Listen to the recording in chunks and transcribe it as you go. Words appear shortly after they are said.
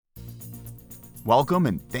Welcome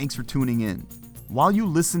and thanks for tuning in. While you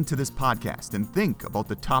listen to this podcast and think about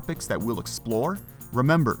the topics that we'll explore,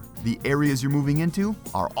 remember, the areas you're moving into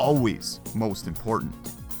are always most important.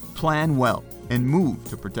 Plan well and move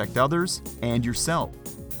to protect others and yourself.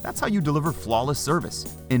 That's how you deliver flawless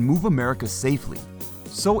service and move America safely.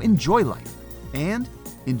 So enjoy life and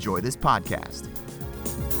enjoy this podcast.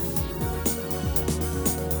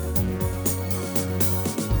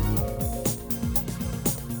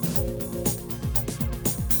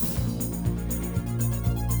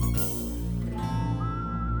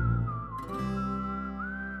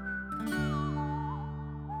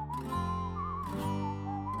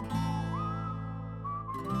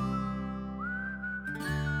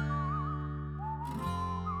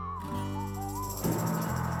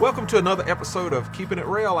 Welcome to another episode of Keeping It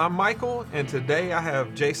Real. I'm Michael, and today I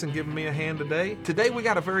have Jason giving me a hand today. Today we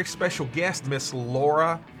got a very special guest, Miss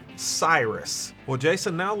Laura Cyrus. Well,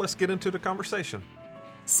 Jason, now let's get into the conversation.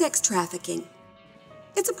 Sex trafficking.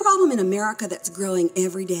 It's a problem in America that's growing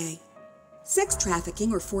every day. Sex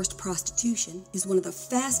trafficking, or forced prostitution, is one of the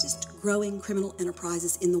fastest growing criminal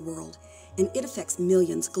enterprises in the world, and it affects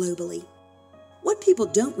millions globally. What people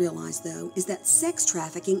don't realize, though, is that sex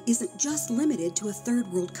trafficking isn't just limited to a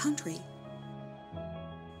third world country.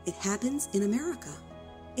 It happens in America.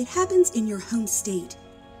 It happens in your home state.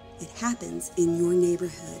 It happens in your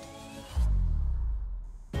neighborhood.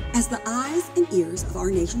 As the eyes and ears of our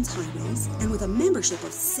nation's highways, and with a membership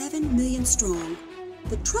of 7 million strong,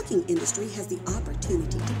 the trucking industry has the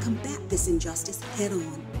opportunity to combat this injustice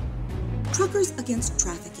head-on. Truckers Against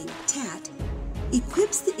Trafficking, TAT,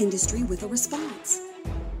 equips the industry with a response.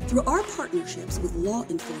 Through our partnerships with law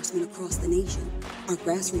enforcement across the nation, our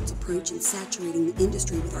grassroots approach in saturating the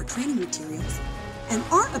industry with our training materials, and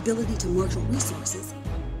our ability to marshal resources,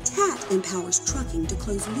 TAT empowers trucking to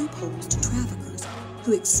close loopholes to traffickers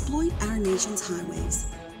who exploit our nation's highways.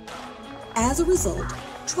 As a result,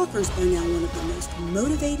 truckers are now one of the most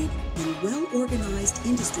motivated and well-organized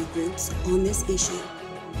industry groups on this issue,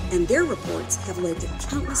 and their reports have led to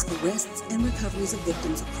countless arrests and recoveries of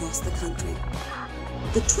victims across the country.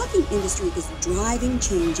 The trucking industry is driving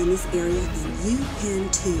change in this area, and you can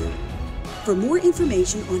too. For more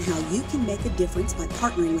information on how you can make a difference by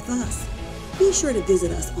partnering with us, be sure to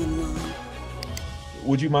visit us online.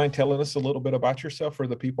 Would you mind telling us a little bit about yourself for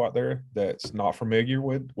the people out there that's not familiar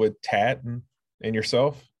with TAT and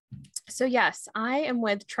yourself? So yes, I am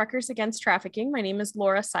with Truckers Against Trafficking. My name is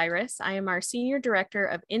Laura Cyrus. I am our Senior Director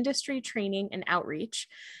of Industry Training and Outreach.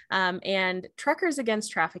 And Truckers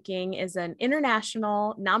Against Trafficking is an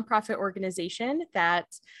international nonprofit organization that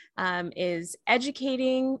is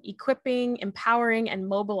educating, equipping, empowering, and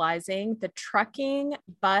mobilizing the trucking,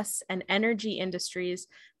 bus, and energy industries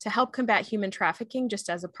to help combat human trafficking just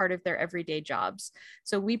as a part of their everyday jobs.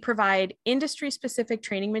 So we provide industry-specific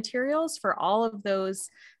training materials for all of those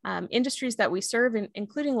industries that we serve,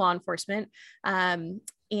 including law enforcement.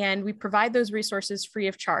 And we provide those resources free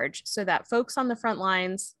of charge so that folks on the front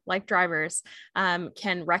lines, like drivers,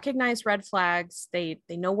 can recognize red flags. They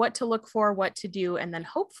know what to look for, what to do, and then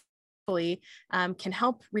hopefully can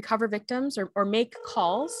help recover victims or make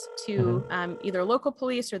calls to either local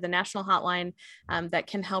police or the national hotline that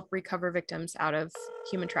can help recover victims out of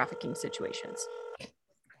human trafficking situations.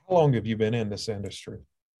 How long have you been in this industry?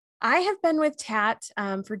 I have been with TAT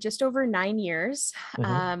for just over 9 years.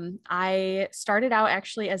 I started out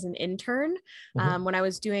actually as an intern when I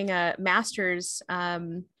was doing a master's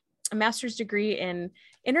degree in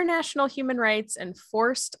international human rights and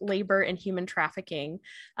forced labor and human trafficking.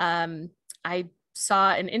 I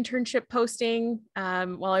saw an internship posting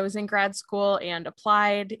while I was in grad school and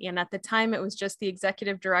applied. And at the time, it was just the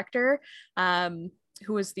executive director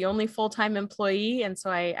who was the only full-time employee. And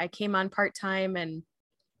so I came on part-time and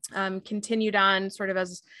continued on sort of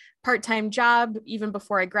as part-time job even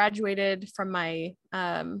before I graduated from my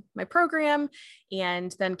my program,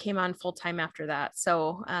 and then came on full-time after that.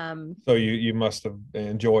 So so you must have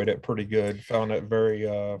enjoyed it pretty good, found it very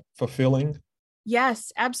fulfilling.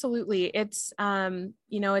 Yes, absolutely. It's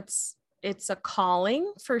it's a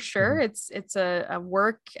calling for sure. It's a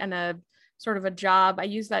work and a sort of a job. I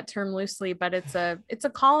use that term loosely, but it's a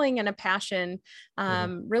calling and a passion,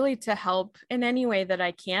 really to help in any way that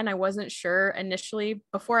I can. I wasn't sure initially,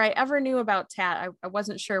 before I ever knew about TAT, I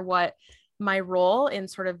wasn't sure what my role in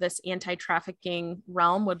sort of this anti-trafficking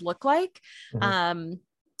realm would look like. And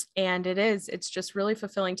it's just really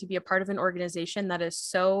fulfilling to be a part of an organization that is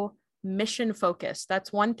so mission focused.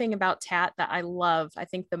 That's one thing about TAT that I love, I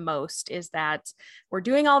think the most, is that we're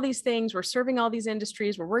doing all these things, we're serving all these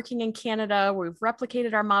industries, we're working in Canada, we've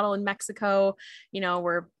replicated our model in Mexico,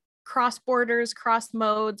 we're cross borders, cross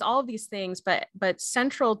modes, all of these things, but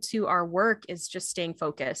central to our work is just staying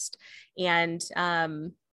focused and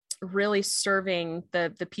really serving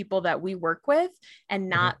the people that we work with, and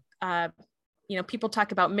not people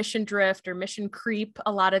talk about mission drift or mission creep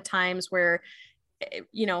a lot of times, where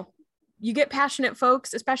you get passionate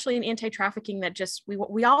folks, especially in anti-trafficking, that just,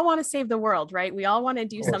 we all want to save the world, right? We all want to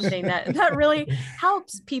do something that really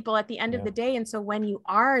helps people at the end of the day. And so when you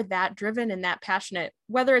are that driven and that passionate,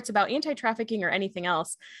 whether it's about anti-trafficking or anything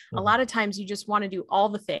else, a lot of times you just want to do all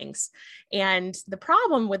the things. And the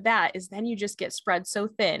problem with that is then you just get spread so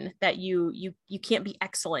thin that you can't be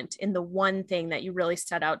excellent in the one thing that you really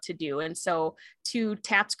set out to do. And so, to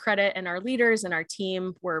TAT's credit and our leaders and our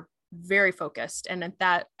team, we're very focused, and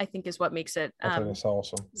that I think is what makes it I think that's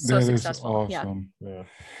awesome. so That successful. is awesome. Yeah.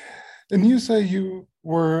 And you say you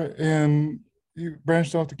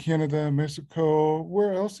branched off to Canada, Mexico.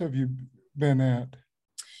 Where else have you been at?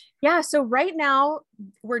 Yeah, so right now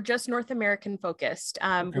we're just North American focused.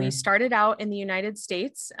 We started out in the United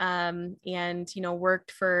States, and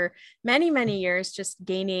worked for many years just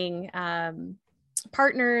gaining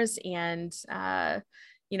partners and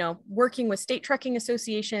working with state trucking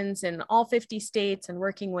associations in all 50 states, and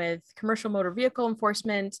working with commercial motor vehicle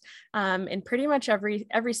enforcement in pretty much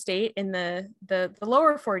every state in the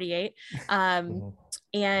lower 48.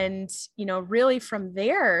 And, really from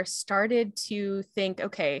there started to think,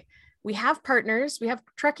 okay, we have partners, we have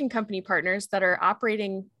trucking company partners that are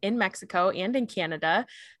operating in Mexico and in Canada.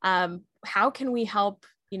 How can we help,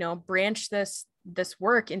 branch this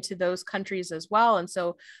work into those countries as well? And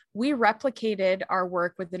so we replicated our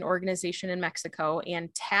work with an organization in Mexico,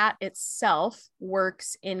 and TAT itself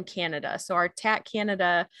works in Canada. So our TAT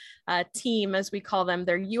Canada team, as we call them,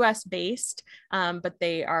 they're US based, but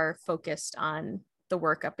they are focused on the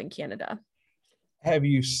work up in Canada. Have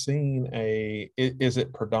you seen is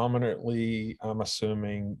it predominantly, I'm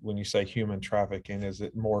assuming when you say human trafficking, is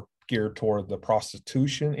it more geared toward the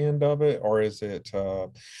prostitution end of it, or is it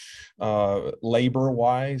labor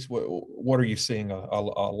wise? What are you seeing a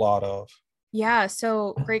lot of? Yeah,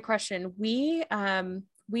 so great question. We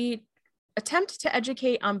attempt to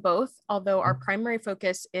educate on both, although our primary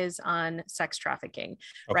focus is on sex trafficking,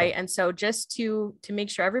 right? And so just to make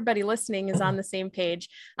sure everybody listening is on the same page,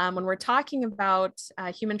 when we're talking about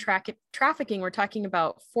human trafficking, we're talking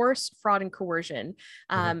about force, fraud, and coercion.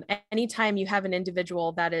 Anytime you have an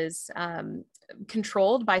individual that is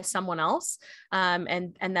controlled by someone else,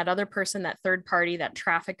 and that other person, that third party, that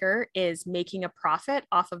trafficker, is making a profit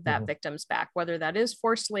off of that victim's back, whether that is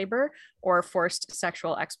forced labor or forced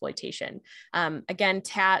sexual exploitation. Again,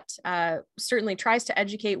 TAT certainly tries to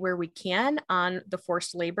educate where we can on the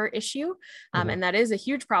forced labor issue, and that is a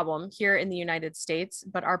huge problem here in the United States,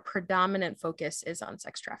 but our predominant focus is on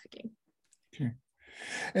sex trafficking. Okay.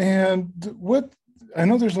 And I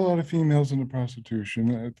know there's a lot of females in the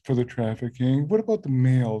prostitution for the trafficking. What about the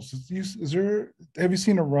males? Have you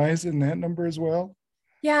seen a rise in that number as well?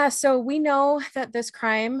 Yeah, so we know that this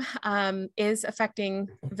crime is affecting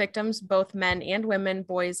victims, both men and women,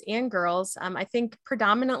 boys and girls. I think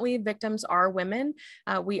predominantly victims are women.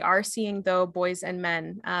 We are seeing, though, boys and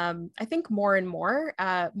men, I think more and more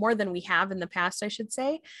than we have in the past, I should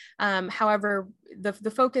say. However,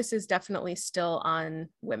 the focus is definitely still on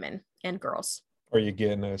women and girls. Are you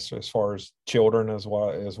getting as far as children as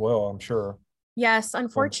well, I'm sure? Yes,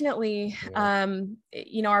 unfortunately,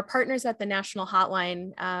 our partners at the National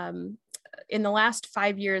Hotline, in the last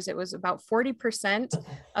 5 years, it was about 40%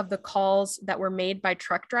 of the calls that were made by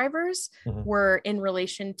truck drivers were in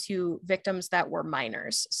relation to victims that were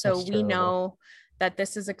minors. So that's we know that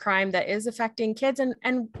this is a crime that is affecting kids,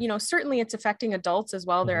 and certainly it's affecting adults as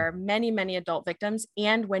well. There are many adult victims,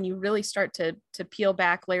 and when you really start to peel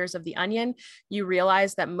back layers of the onion, you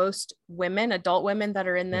realize that most women, adult women that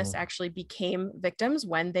are in this, actually became victims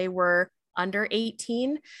when they were under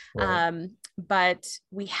 18. Right. But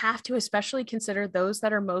we have to especially consider those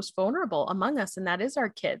that are most vulnerable among us, and that is our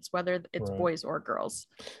kids, whether it's boys or girls.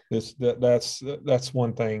 That's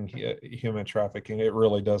one thing. Human trafficking, it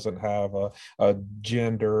really doesn't have a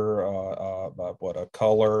gender, a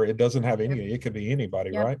color. It doesn't have any. It could be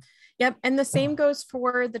anybody, right? Yep. And the same goes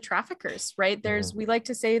for the traffickers, right? We like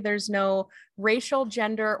to say there's no racial,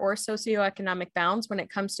 gender, or socioeconomic bounds when it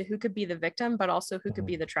comes to who could be the victim, but also who could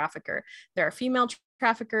be the trafficker. There are female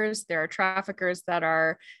traffickers. There are traffickers that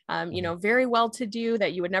are, very well-to-do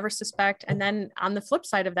that you would never suspect. And then on the flip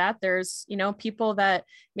side of that, there's, people that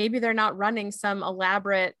maybe they're not running some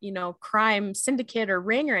elaborate, crime syndicate or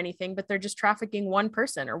ring or anything, but they're just trafficking one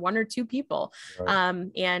person or one or two people. Right.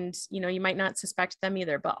 And, you might not suspect them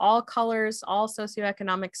either, but all colors, all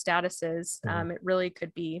socioeconomic statuses, it really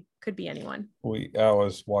could be could be anyone. I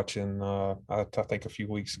was watching, I think a few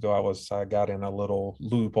weeks ago, I got in a little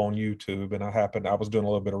loop on YouTube, and I was doing a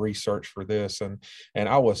little bit of research for this, and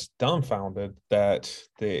I was dumbfounded that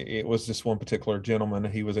it was this one particular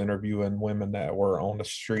gentleman. He was interviewing women that were on the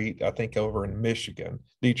street, I think over in Michigan,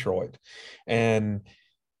 Detroit, and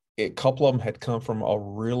a couple of them had come from a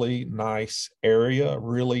really nice area,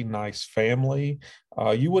 really nice family.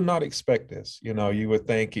 You would not expect this. You would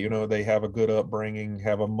think, they have a good upbringing,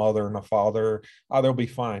 have a mother and a father. They'll be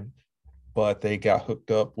fine. But they got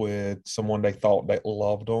hooked up with someone they thought that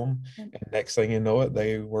loved them. And next thing you know it,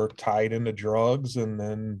 they were tied into drugs. And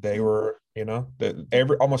then they were,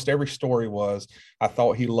 almost every story was, I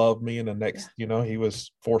thought he loved me. And the next, he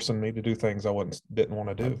was forcing me to do things I didn't want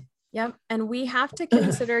to do. Yep. And we have to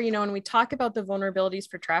consider, when we talk about the vulnerabilities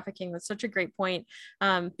for trafficking, that's such a great point.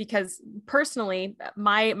 Because personally,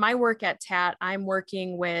 my work at TAT, I'm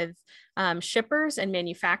working with shippers and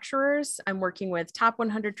manufacturers. I'm working with top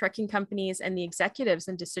 100 trucking companies and the executives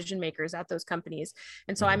and decision makers at those companies.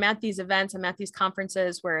 And so I'm at these events, I'm at these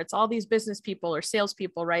conferences where it's all these business people or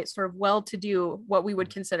salespeople, right? Sort of well-to-do, what we would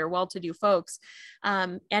consider well-to-do folks.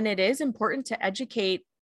 And it is important to educate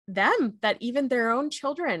them that even their own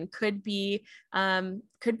children could be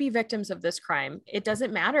victims of this crime. It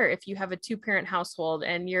doesn't matter if you have a 2-parent household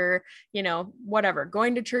and you're, whatever,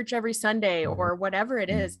 going to church every Sunday or whatever it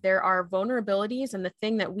is. There are vulnerabilities. And the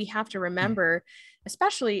thing that we have to remember,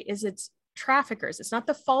 especially, is it's traffickers. It's not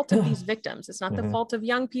the fault of these victims. It's not the fault of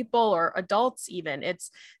young people or adults even. It's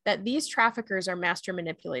that these traffickers are master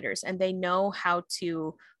manipulators, and they know how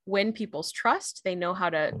to win people's trust. They know how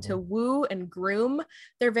to woo and groom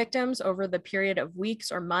their victims over the period of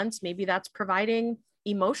weeks or months. Maybe that's providing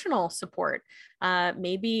emotional support.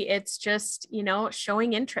 Maybe it's just,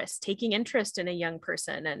 showing interest, taking interest in a young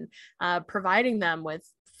person and providing them with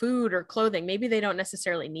food or clothing. Maybe they don't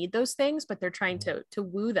necessarily need those things, but they're trying to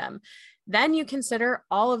woo them. Then you consider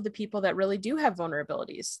all of the people that really do have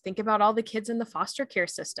vulnerabilities. Think about all the kids in the foster care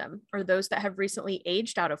system or those that have recently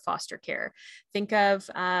aged out of foster care. Think of,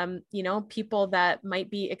 people that might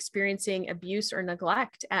be experiencing abuse or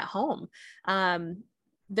neglect at home.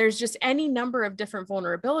 There's just any number of different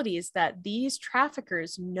vulnerabilities that these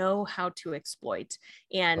traffickers know how to exploit.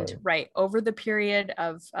 And over the period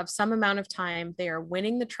of some amount of time, they are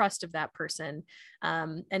winning the trust of that person.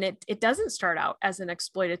 And it doesn't start out as an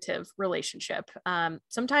exploitative relationship.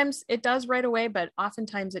 Sometimes it does right away, but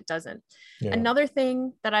oftentimes it doesn't. Yeah. Another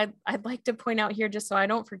thing that I'd like to point out here, just so I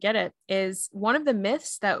don't forget it, is one of the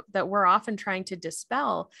myths that we're often trying to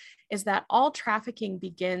dispel is that all trafficking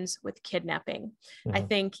begins with kidnapping. I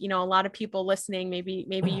think, a lot of people listening, maybe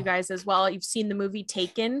you guys as well, you've seen the movie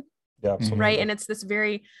Taken. Yeah, absolutely. Right. And it's this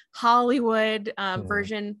very Hollywood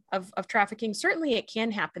version of trafficking. Certainly it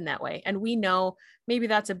can happen that way. And we know maybe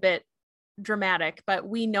that's a bit dramatic, but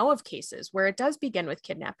we know of cases where it does begin with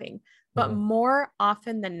kidnapping. But more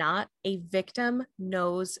often than not, a victim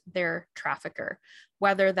knows their trafficker,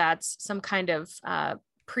 whether that's some kind of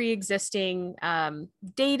pre-existing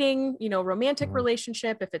dating, romantic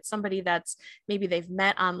relationship. If it's somebody that's maybe they've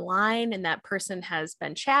met online and that person has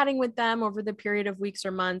been chatting with them over the period of weeks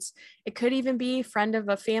or months. It could even be friend of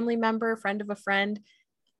a family member, friend of a friend.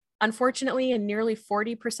 Unfortunately, in nearly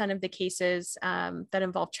 40% of the cases that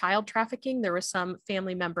involve child trafficking, there was some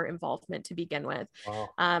family member involvement to begin with.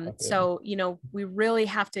 Wow. So, we really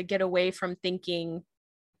have to get away from thinking,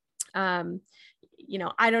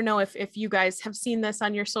 I don't know if you guys have seen this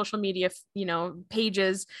on your social media,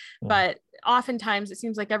 pages, but oftentimes it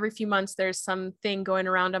seems like every few months there's something going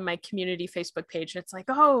around on my community Facebook page. And it's like,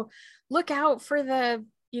 oh, look out for the,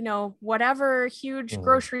 whatever huge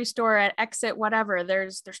grocery store at exit, whatever.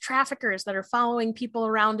 There's traffickers that are following people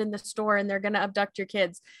around in the store and they're going to abduct your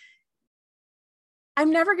kids.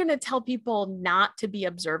 I'm never going to tell people not to be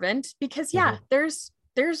observant because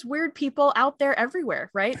there's weird people out there everywhere,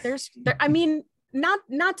 right?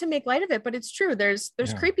 Not to make light of it, but it's true. There's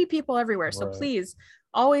creepy people everywhere. So please,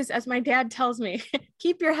 always, as my dad tells me,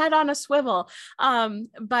 keep your head on a swivel.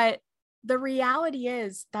 But the reality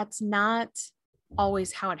is that's not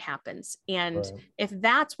always how it happens. And if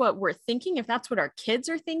that's what we're thinking, if that's what our kids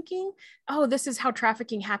are thinking, oh, this is how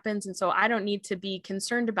trafficking happens. And so I don't need to be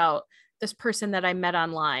concerned about this person that I met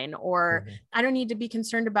online, or I don't need to be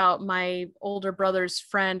concerned about my older brother's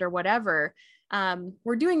friend or whatever.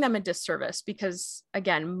 We're doing them a disservice because,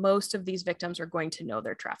 again, most of these victims are going to know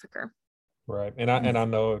their trafficker. Right. And I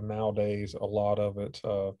know nowadays a lot of it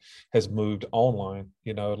has moved online,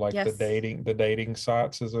 the dating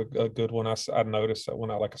sites is a good one. I noticed that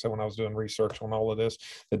when I was doing research on all of this,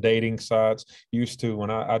 the dating sites used to, when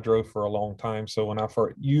I drove for a long time. So when I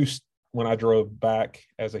first when I drove back,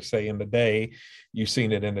 as they say, in the day, you've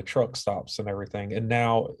seen it in the truck stops and everything. And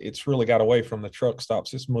now it's really got away from the truck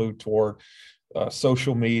stops. It's moved toward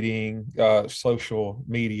social media.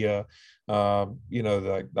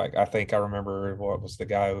 Like I think I remember what was the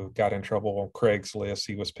guy who got in trouble on Craigslist.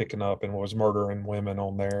 He was picking up and was murdering women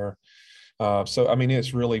on there. So I mean,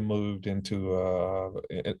 it's really moved into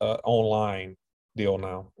an online deal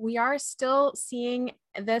now. We are still seeing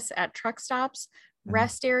this at truck stops,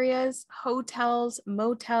 rest areas, hotels,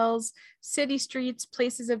 motels, city streets,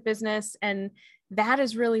 places of business. And that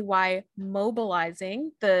is really why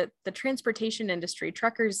mobilizing the transportation industry,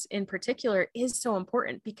 truckers in particular, is so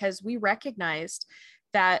important, because we recognized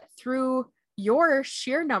that through your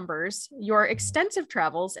sheer numbers, your extensive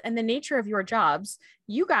travels, and the nature of your jobs,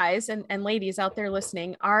 you guys and ladies out there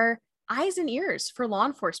listening are eyes and ears for law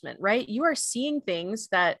enforcement, right? You are seeing things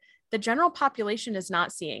that the general population is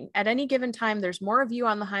not seeing. At any given time, there's more of you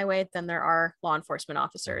on the highway than there are law enforcement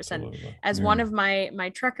officers. Absolutely. And as one of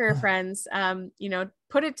my trucker friends,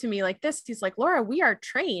 put it to me like this, he's like, Laura, we are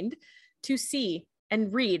trained to see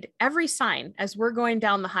and read every sign as we're going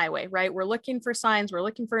down the highway, right? We're looking for signs, we're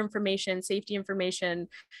looking for information, safety information,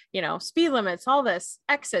 speed limits, all this,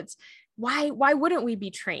 exits. Why wouldn't we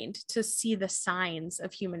be trained to see the signs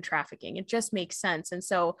of human trafficking? It just makes sense. And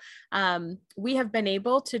so we have been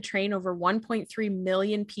able to train over 1.3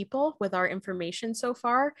 million people with our information so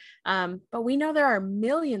far. But we know there are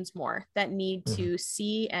millions more that need to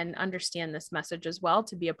see and understand this message as well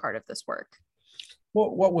to be a part of this work.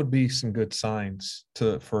 What would be some good signs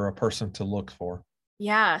for a person to look for?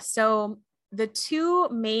 Yeah. So the two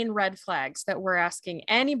main red flags that we're asking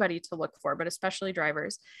anybody to look for, but especially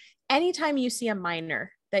drivers, anytime you see a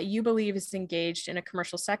minor that you believe is engaged in a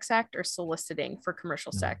commercial sex act or soliciting for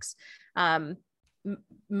commercial sex,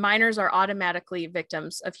 minors are automatically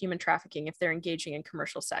victims of human trafficking if they're engaging in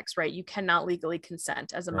commercial sex, right? You cannot legally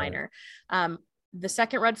consent as a minor. The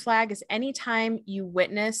second red flag is anytime you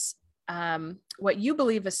witness what you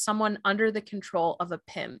believe is someone under the control of a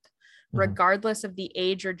pimp, regardless of the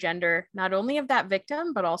age or gender, not only of that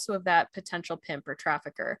victim, but also of that potential pimp or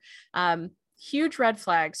trafficker. Huge red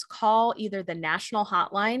flags. Call either the national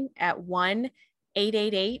hotline at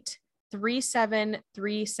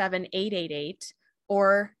 1-888-373-7888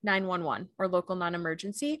 or 911 or local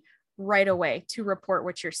non-emergency right away to report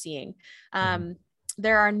what you're seeing.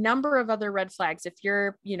 There are a number of other red flags. If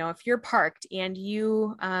you're parked and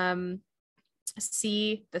you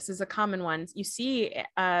see, this is a common one, you see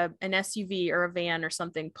an SUV or a van or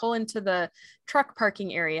something pull into the truck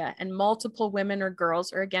parking area and multiple women or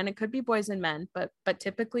girls, or again, it could be boys and men, but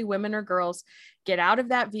typically women or girls get out of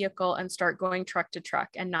that vehicle and start going truck to truck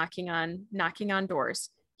and knocking on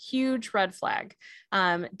doors. Huge red flag.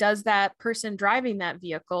 Does that person driving that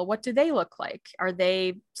vehicle, what do they look like? Are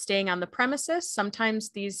they staying on the premises? Sometimes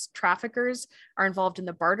these traffickers are involved in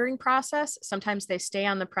the bartering process. Sometimes they stay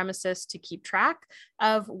on the premises to keep track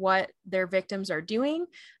of what their victims are doing,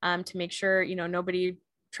 to make sure, nobody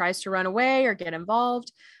tries to run away or get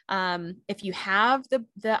involved. If you have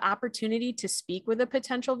the opportunity to speak with a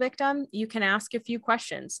potential victim, you can ask a few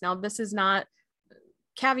questions. Now, this is not,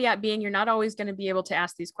 caveat being, you're not always going to be able to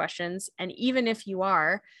ask these questions. And even if you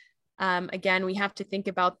are, again, we have to think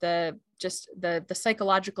about the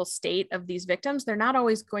psychological state of these victims. They're not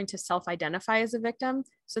always going to self-identify as a victim.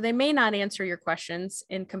 So they may not answer your questions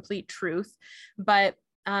in complete truth, but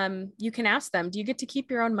you can ask them, do you get to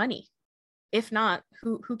keep your own money? If not,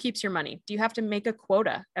 who keeps your money? Do you have to make a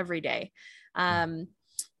quota every day? When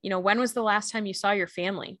was the last time you saw your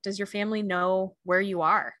family? Does your family know where you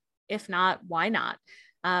are? If not, why not?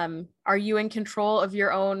 Are you in control of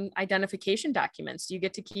your own identification documents? Do you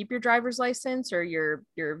get to keep your driver's license or your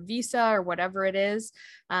visa or whatever it is?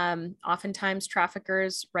 Oftentimes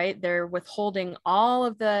traffickers, right, they're withholding all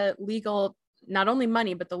of the legal, not only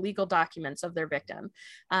money, but the legal documents of their victim.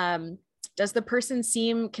 Does the person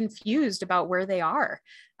seem confused about where they are?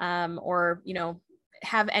 Or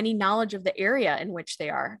have any knowledge of the area in which they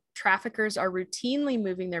are? Traffickers are routinely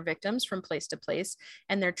moving their victims from place to place,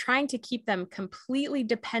 and they're trying to keep them completely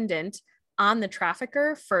dependent on the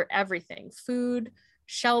trafficker for everything: food,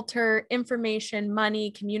 shelter, information, money,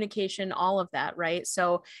 communication, all of that, right?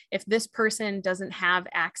 So if this person doesn't have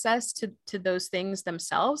access to those things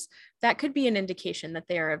themselves, that could be an indication that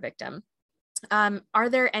they are a victim. Are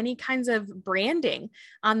there any kinds of branding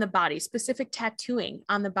on the body, specific tattooing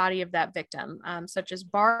on the body of that victim, such as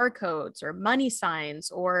barcodes or money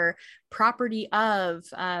signs or property of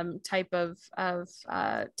type of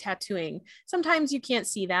tattooing? Sometimes you can't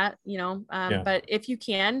see that, but if you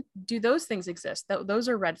can, do those things exist? Those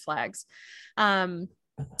are red flags.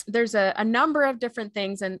 there's a number of different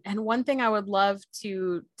things. And one thing I would love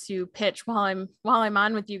to pitch while I'm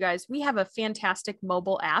on with you guys, we have a fantastic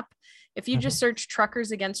mobile app. If you just search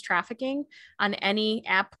Truckers Against Trafficking on any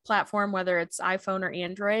app platform, whether it's iPhone or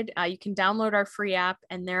Android, you can download our free app,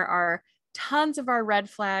 and there are tons of our red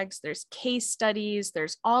flags. There's case studies.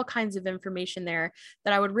 There's all kinds of information there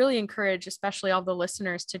that I would really encourage, especially all the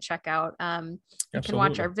listeners, to check out. You can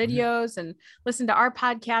watch our videos and listen to our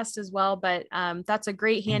podcast as well. But that's a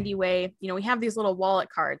great handy way. You know, we have these little wallet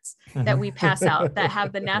cards that we pass out that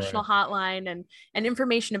have the national hotline and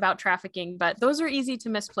information about trafficking, but those are easy to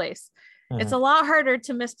misplace. It's a lot harder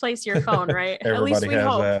to misplace your phone, right? At least we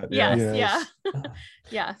hope. That. Yeah. Yes. Yeah.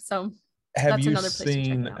 Yeah. So have you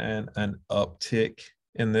seen an uptick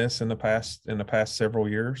in this in the past several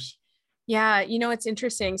years? Yeah, you know, it's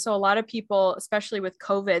interesting. So a lot of people, especially with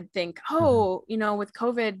COVID, think, oh, you know, with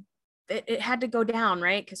COVID, it had to go down,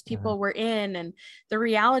 right? Because people were in, and the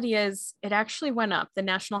reality is it actually went up. The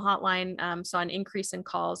national hotline saw an increase in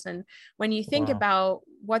calls. And when you think about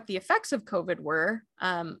what the effects of COVID were,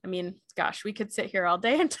 I mean, gosh, we could sit here all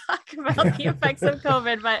day and talk about the effects of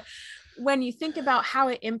COVID, but when you think about how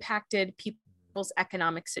it impacted people's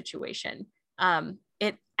economic situation,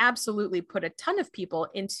 it absolutely put a ton of people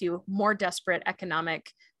into more desperate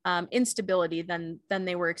economic instability than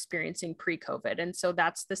they were experiencing pre-COVID. And so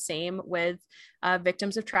that's the same with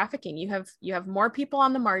victims of trafficking. You have more people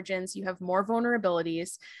on the margins, you have more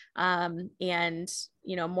vulnerabilities, and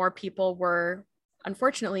you know, more people were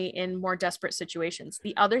unfortunately in more desperate situations.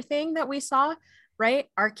 The other thing that we saw, right?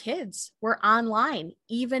 Our kids were online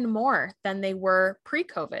even more than they were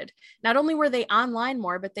pre-COVID. Not only were they online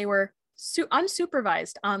more, but they were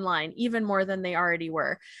unsupervised online even more than they already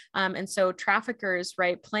were. And so traffickers,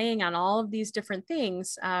 right, playing on all of these different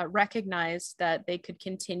things, recognized that they could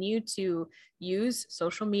continue to use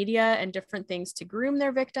social media and different things to groom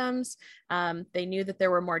their victims. They knew that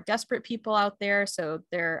there were more desperate people out there. So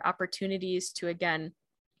their opportunities to, again,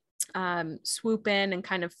 swoop in and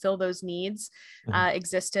kind of fill those needs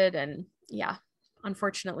existed. And yeah,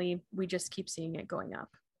 unfortunately, we just keep seeing it going up.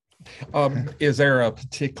 Is there a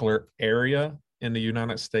particular area in the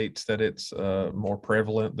United States that it's more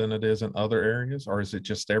prevalent than it is in other areas, or is it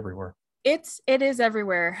just everywhere? It is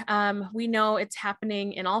everywhere. We know it's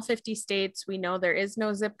happening in all 50 states. We know there is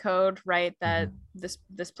no zip code, right, that this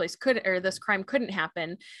place could, or this crime couldn't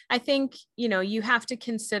happen. I think, you know, you have to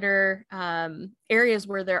consider areas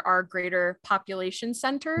where there are greater population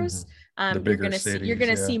centers. You're going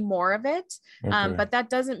to see more of it. But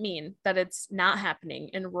that doesn't mean that it's not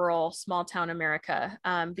happening in rural, small town America,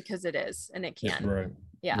 because it is, and it can. Right.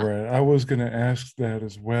 Yeah. Right. I was going to ask that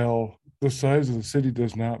as well. The size of the city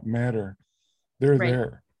does not matter. They're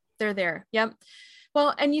there. They're there. Yep.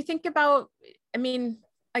 Well, and you think about, I mean,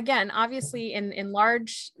 again, obviously in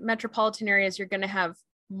large metropolitan areas, you're going to have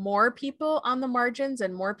more people on the margins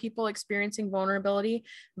and more people experiencing vulnerability,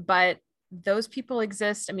 but those people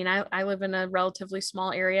exist. I mean, I live in a relatively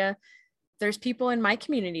small area. There's people in my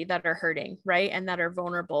community that are hurting, right? And that are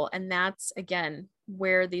vulnerable. And that's, again,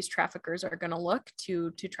 where these traffickers are going to look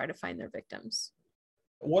to try to find their victims.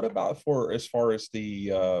 What about as far as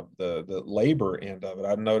the labor end of it?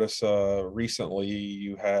 I noticed recently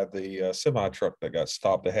you had the semi truck that got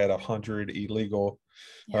stopped. They had 100 illegal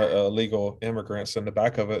immigrants in the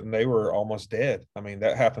back of it, and they were almost dead. I mean,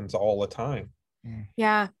 that happens all the time.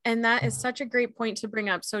 Yeah. And that is such a great point to bring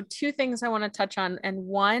up. So two things I want to touch on. And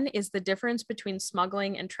one is the difference between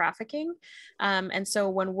smuggling and trafficking. And so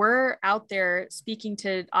when we're out there speaking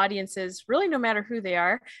to audiences, really no matter who they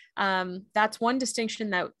are, that's one distinction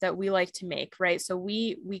that we like to make, right? So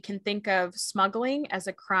we can think of smuggling as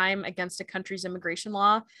a crime against a country's immigration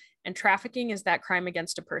law, and trafficking is that crime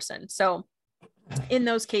against a person. So in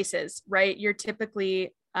those cases, right, you're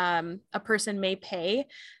typically a person may pay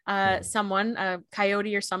someone, a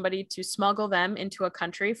coyote or somebody, to smuggle them into a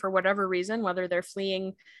country for whatever reason, whether they're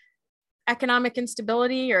fleeing economic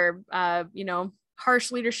instability or,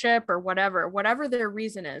 harsh leadership or whatever their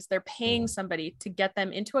reason is, they're paying somebody to get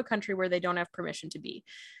them into a country where they don't have permission to be.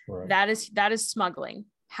 Right. That is smuggling.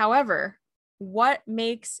 However, what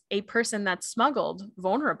makes a person that's smuggled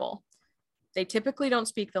vulnerable? They typically don't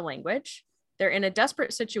speak the language. They're in a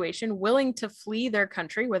desperate situation, willing to flee their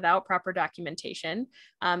country without proper documentation.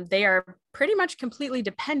 They are pretty much completely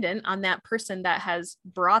dependent on that person that has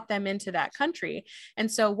brought them into that country.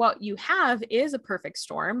 And so what you have is a perfect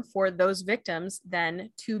storm for those victims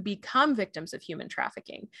then to become victims of human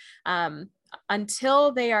trafficking.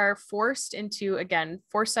 Until they are forced into, again,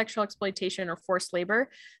 forced sexual exploitation or forced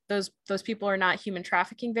labor, those people are not human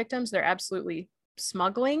trafficking victims. They're absolutely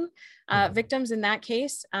smuggling victims in that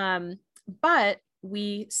case. But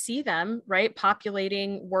we see them, right,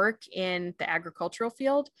 populating work in the agricultural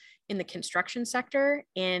field, in the construction sector,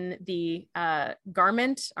 in the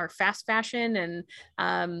garment or fast fashion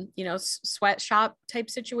and, sweatshop type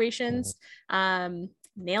situations,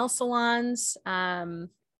 nail salons,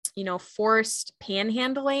 forced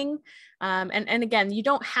panhandling. And again, you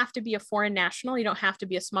don't have to be a foreign national. You don't have to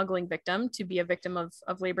be a smuggling victim to be a victim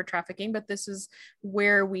of labor trafficking, but this is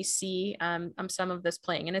where we see some of this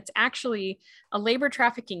playing. And it's actually a labor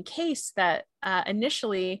trafficking case that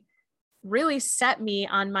initially really set me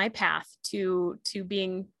on my path to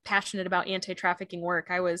being passionate about anti-trafficking work.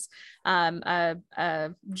 I was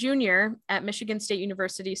a junior at Michigan State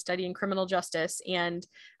University studying criminal justice, and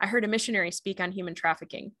I heard a missionary speak on human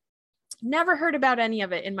trafficking. Never heard about any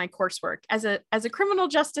of it in my coursework as a criminal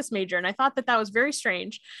justice major. And I thought that was very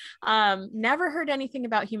strange. Never heard anything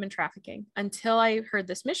about human trafficking until I heard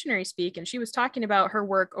this missionary speak. And she was talking about her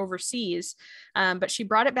work overseas, but she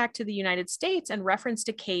brought it back to the United States and referenced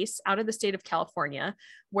a case out of the state of California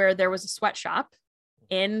where there was a sweatshop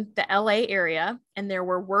in the LA area, and there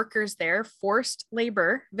were workers there, forced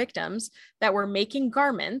labor victims that were making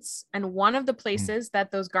garments. And one of the places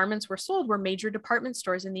that those garments were sold were major department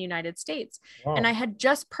stores in the United States. Wow. And I had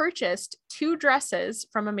just purchased 2 dresses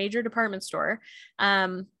from a major department store.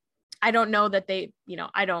 I don't know that they,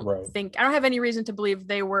 I don't have any reason to believe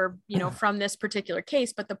they were, from this particular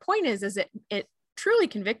case. But the point is it truly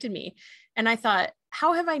convicted me. And I thought,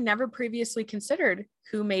 how have I never previously considered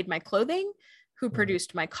who made my clothing, who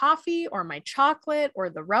produced my coffee or my chocolate or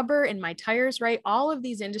the rubber in my tires, right? All of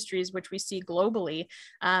these industries, which we see globally,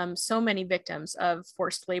 so many victims of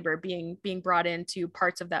forced labor being brought into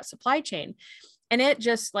parts of that supply chain. And it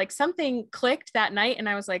just like something clicked that night. And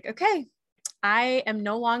I was like, okay, I am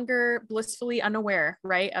no longer blissfully unaware,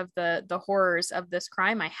 right, of the horrors of this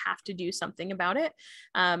crime. I have to do something about it.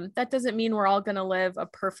 That doesn't mean we're all going to live a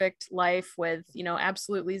perfect life with,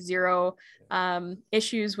 absolutely zero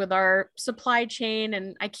issues with our supply chain.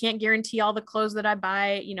 And I can't guarantee all the clothes that I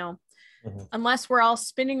buy, unless we're all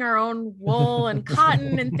spinning our own wool and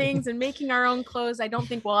cotton and things and making our own clothes. I don't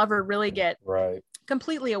think we'll ever really get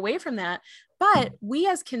completely away from that. But we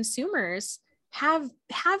as consumers have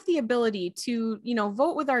the ability to,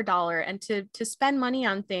 vote with our dollar and to spend money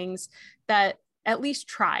on things that at least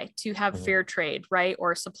try to have fair trade, right?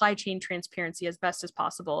 Or supply chain transparency as best as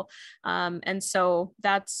possible. And so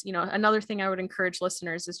that's, another thing I would encourage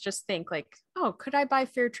listeners is just think like, oh, could I buy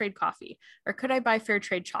fair trade coffee or could I buy fair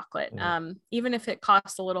trade chocolate? Even if it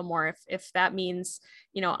costs a little more, if that means,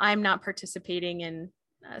 I'm not participating in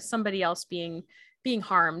somebody else being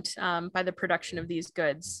harmed by the production of these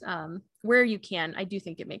goods. Where you can, I do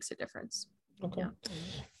think it makes a difference. Okay.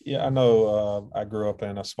 Yeah, I know I grew up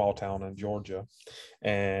in a small town in Georgia,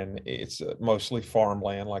 and it's mostly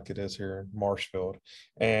farmland like it is here in Marshfield.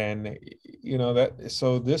 And,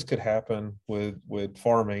 so this could happen with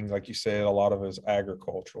farming, like you said, a lot of it is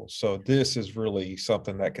agricultural. So this is really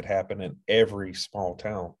something that could happen in every small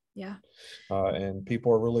town. Yeah. And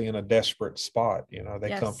people are really in a desperate spot.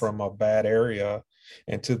 They come from a bad area,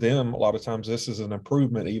 and to them, a lot of times this is an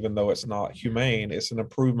improvement, even though it's not humane. It's an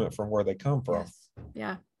improvement from where they come from.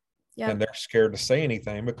 Yes. Yeah. And they're scared to say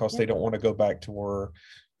anything because they don't want to go back to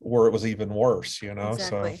where it was even worse,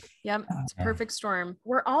 Exactly. So yep. It's a perfect storm.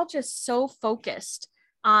 We're all just so focused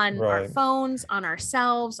on our phones, on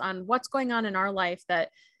ourselves, on what's going on in our life that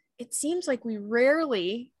it seems like we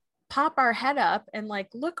rarely pop our head up and like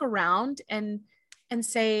look around and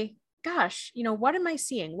say, gosh, what am I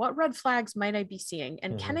seeing? What red flags might I be seeing?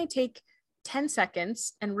 And can I take 10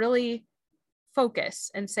 seconds and really focus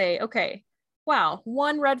and say, okay, wow,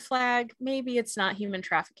 1 red flag, maybe it's not human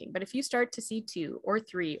trafficking. But if you start to see 2 or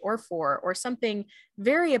 3 or 4 or something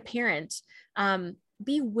very apparent,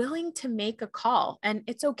 be willing to make a call. And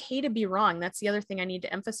it's okay to be wrong. That's the other thing I need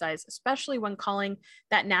to emphasize, especially when calling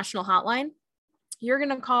that national hotline. You're going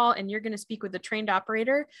to call and you're going to speak with a trained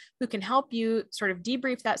operator who can help you sort of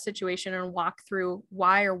debrief that situation and walk through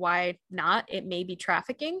why or why not it may be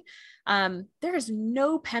trafficking. There is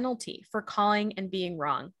no penalty for calling and being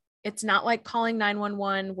wrong. It's not like calling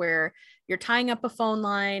 911 where you're tying up a phone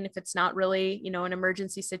line if it's not really, an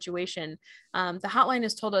emergency situation. The hotline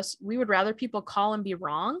has told us we would rather people call and be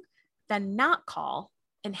wrong than not call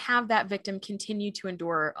and have that victim continue to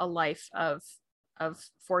endure a life of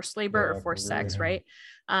forced labor or forced sex, right?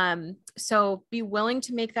 So be willing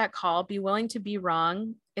to make that call, be willing to be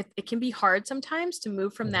wrong. It can be hard sometimes to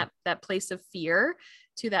move from that place of fear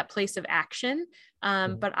to that place of action.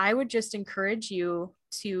 But I would just encourage you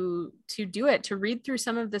to do it, to read through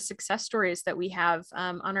some of the success stories that we have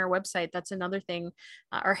on our website. That's another thing,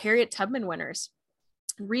 our Harriet Tubman winners.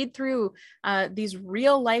 read through these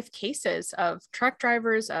real life cases of truck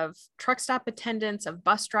drivers, of truck stop attendants, of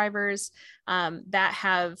bus drivers that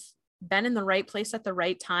have been in the right place at the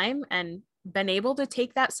right time and been able to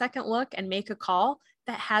take that second look and make a call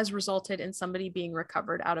that has resulted in somebody being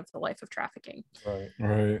recovered out of the life of trafficking.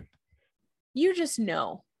 Right. You just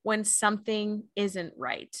know when something isn't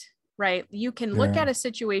right? You can look at a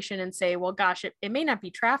situation and say, well, gosh, it may not be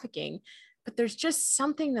trafficking, but there's just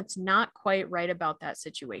something that's not quite right about that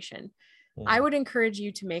situation. I would encourage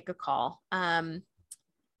you to make a call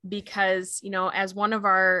because, as one of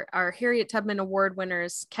our Harriet Tubman Award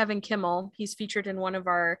winners, Kevin Kimmel, he's featured in one of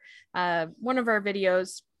our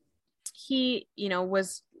videos. He,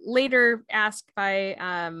 was later asked by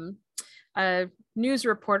a news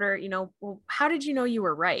reporter, well, how did you know you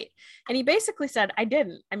were right? And he basically said, I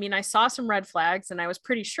didn't. I mean, I saw some red flags and I was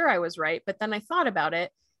pretty sure I was right, but then I thought about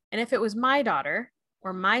it. And if it was my daughter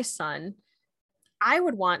or my son, I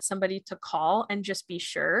would want somebody to call and just be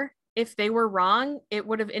sure. If they were wrong, it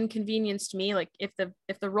would have inconvenienced me. Like if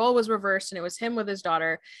the role was reversed and it was him with his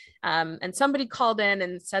daughter, and somebody called in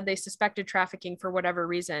and said they suspected trafficking for whatever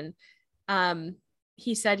reason,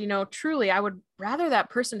 he said, truly, I would rather that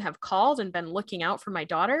person have called and been looking out for my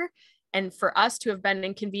daughter and for us to have been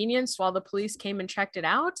inconvenienced while the police came and checked it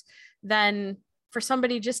out than for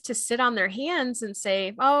somebody just to sit on their hands and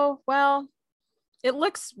say, oh, well, it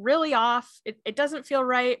looks really off. It doesn't feel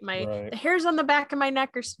right. The hairs on the back of my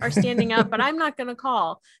neck are standing up, but I'm not going to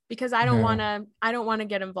call because I don't want to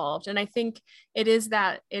get involved. And I think it is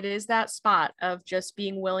that spot of just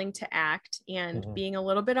being willing to act and being a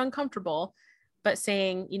little bit uncomfortable, but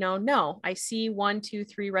saying, no, I see 1, 2,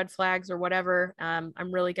 3 red flags or whatever.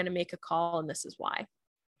 I'm really going to make a call and this is why.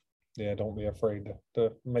 Yeah. Don't be afraid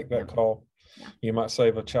to make that call. Yeah. You might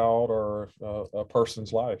save a child or a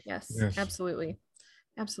person's life. Yes. Absolutely.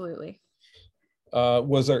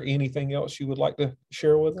 Was there anything else you would like to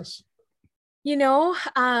share with us? We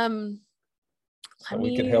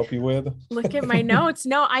could help you with. Look at my notes.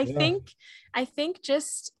 No, I think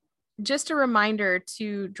just a reminder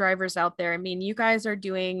to drivers out there. I mean, you guys are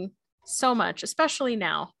doing so much, especially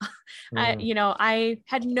now. I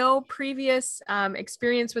had no previous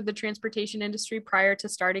experience with the transportation industry prior to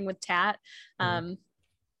starting with TAT.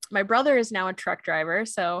 My brother is now a truck driver,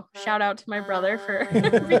 so shout out to my brother for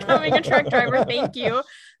becoming a truck driver. Thank you.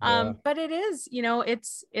 But it is,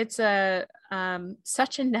 it's a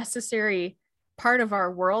such a necessary part of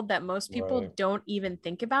our world that most people don't even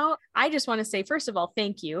think about. I just want to say, first of all,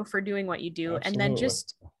 thank you for doing what you do. Absolutely. And then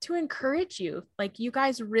just to encourage you, like you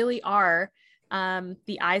guys really are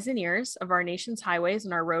the eyes and ears of our nation's highways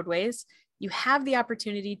and our roadways. You have the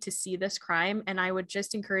opportunity to see this crime. And I would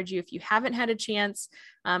just encourage you, if you haven't had a chance,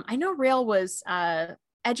 I know Rail was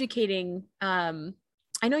educating. I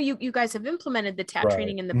know you guys have implemented the TAT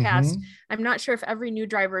training in the past. I'm not sure if every new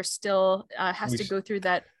driver still has to go through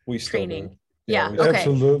that training. Yeah. Okay.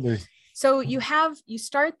 Absolutely. So you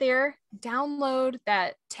start there, download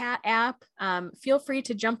that TAT app. Feel free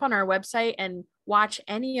to jump on our website and watch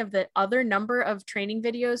any of the other number of training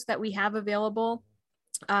videos that we have available.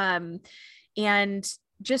 And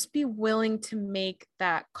just be willing to make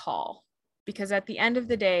that call, because at the end of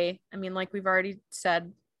the day, I mean, like we've already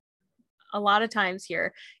said a lot of times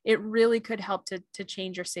here, it really could help to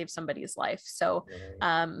change or save somebody's life. So,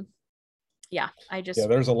 there's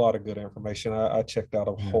a lot of good information. I checked out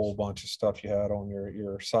a whole bunch of stuff you had on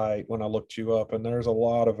your site when I looked you up, and there's a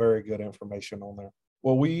lot of very good information on there.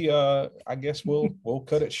 Well, I guess we'll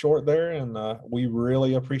cut it short there, and we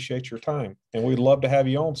really appreciate your time, and we'd love to have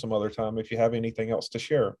you on some other time if you have anything else to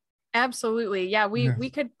share. Absolutely. Yeah, we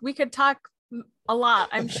could talk a lot,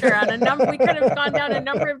 I'm sure, on a number. We could have gone down a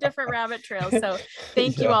number of different rabbit trails. So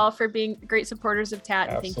thank you all for being great supporters of TAT,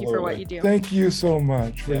 and thank you for what you do. Thank you so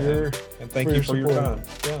much for and thank you for your time.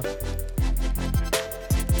 Yeah.